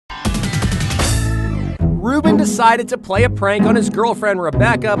Reuben decided to play a prank on his girlfriend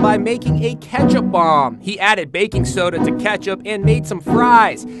Rebekah by making a ketchup bomb. He added baking soda to ketchup and made some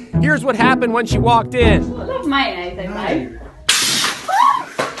fries. Here's what happened when she walked in. I love mayonnaise, though.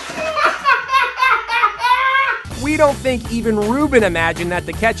 We don't think even Reuben imagined that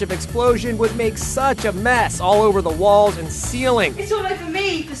the ketchup explosion would make such a mess all over the walls and ceiling. It's all over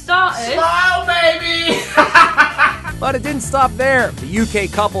me, for starters. Smile, baby! But it didn't stop there. The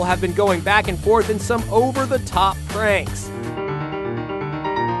UK couple have been going back and forth in some over-the-top pranks.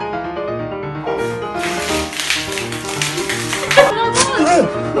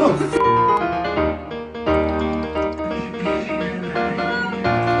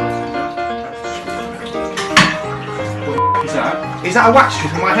 Is that a wax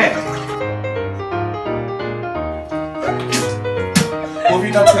strip in my hair? What have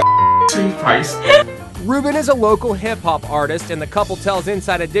you done to that toothpaste? Reuben is a local hip-hop artist, and the couple tells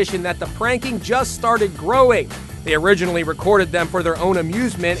Inside Edition that the pranking just started growing. They originally recorded them for their own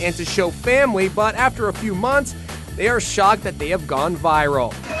amusement and to show family, but after a few months, they are shocked that they have gone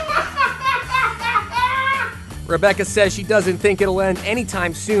viral. Rebekah says she doesn't think it'll end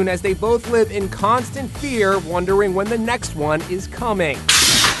anytime soon, as they both live in constant fear, wondering when the next one is coming.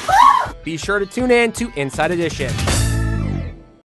 Be sure to tune in to Inside Edition.